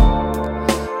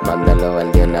 Mándalo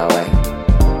ver de una vez,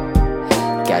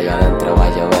 que allá adentro va a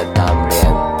llover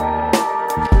también.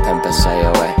 Empezó a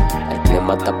llover, el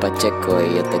clima está pacheco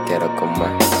y yo te quiero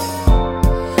comer.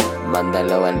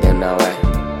 Mándalo ver de una vez,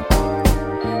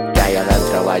 que allá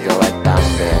adentro va a llover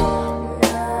también.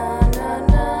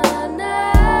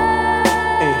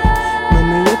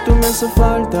 Mami, ya tú me hace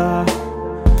falta.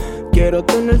 Quiero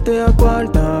tenerte a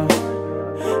cuarta.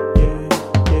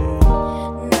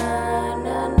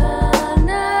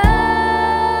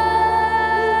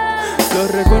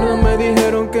 Los recuerdos me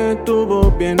dijeron que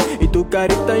estuvo bien. Y tu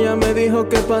carita ya me dijo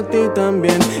que pa' ti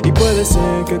también. Y puede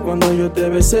ser que cuando yo te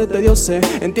besé te dio sed.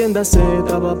 Entiéndase,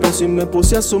 estaba preso y me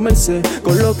puse a su merced.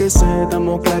 Con lo que sé,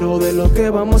 estamos claros de lo que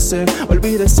vamos a hacer.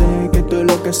 Olvídese que todo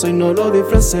lo que soy no lo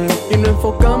disfracé. Y nos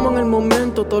enfocamos en el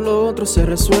momento, todo lo otro se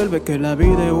resuelve. Que la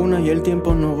vida es una y el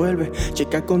tiempo no vuelve.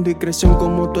 Chica, con discreción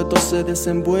como tú esto se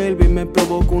desenvuelve. Y me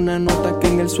provoca una nota que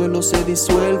en el suelo se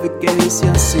disuelve. Y que dice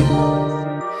así: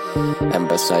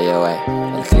 empezó a llover,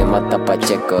 el clima está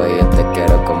pacheco y yo te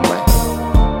quiero comer.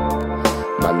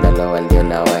 Mándalo ver de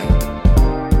una vez,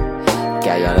 que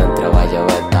allá adentro va a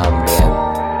llover también.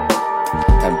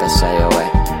 Empezó a llover,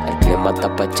 el clima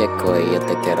está pacheco y yo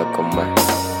te quiero comer.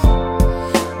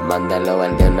 Mándalo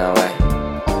ver de una vez,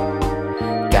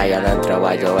 que allá adentro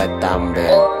va a llover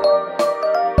también.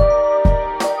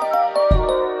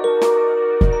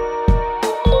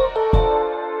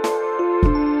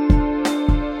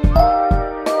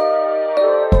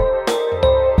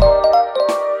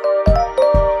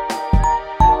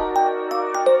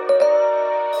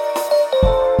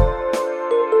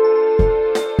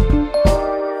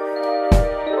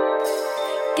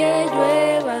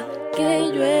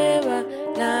 Que llueva,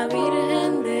 la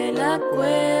Virgen de la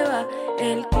Cueva.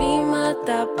 El clima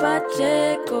está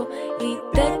pacheco y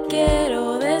te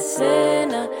quiero de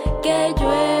cena. Que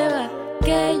llueva,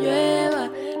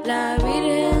 la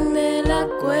Virgen de la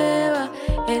Cueva.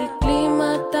 El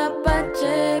clima está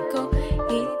pacheco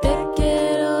y te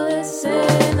quiero de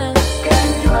cena. Que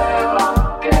llueva,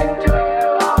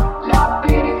 la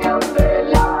Virgen de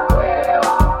la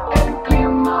Cueva. El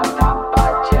clima está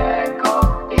pacheco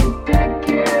y te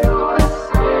quiero de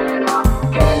cena.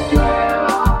 Que llueva,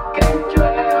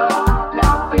 la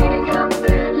Virgen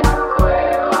de la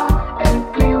Cueva. El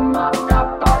clima está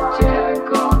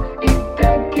pacheco y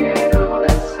te quiero de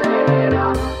cena.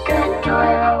 Que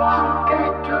llueva,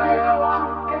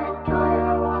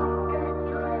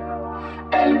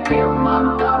 el clima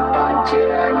está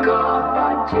pacheco.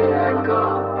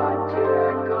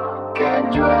 Que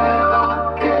llueva,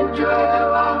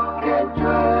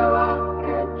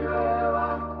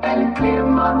 el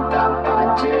clima está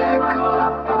pacheco.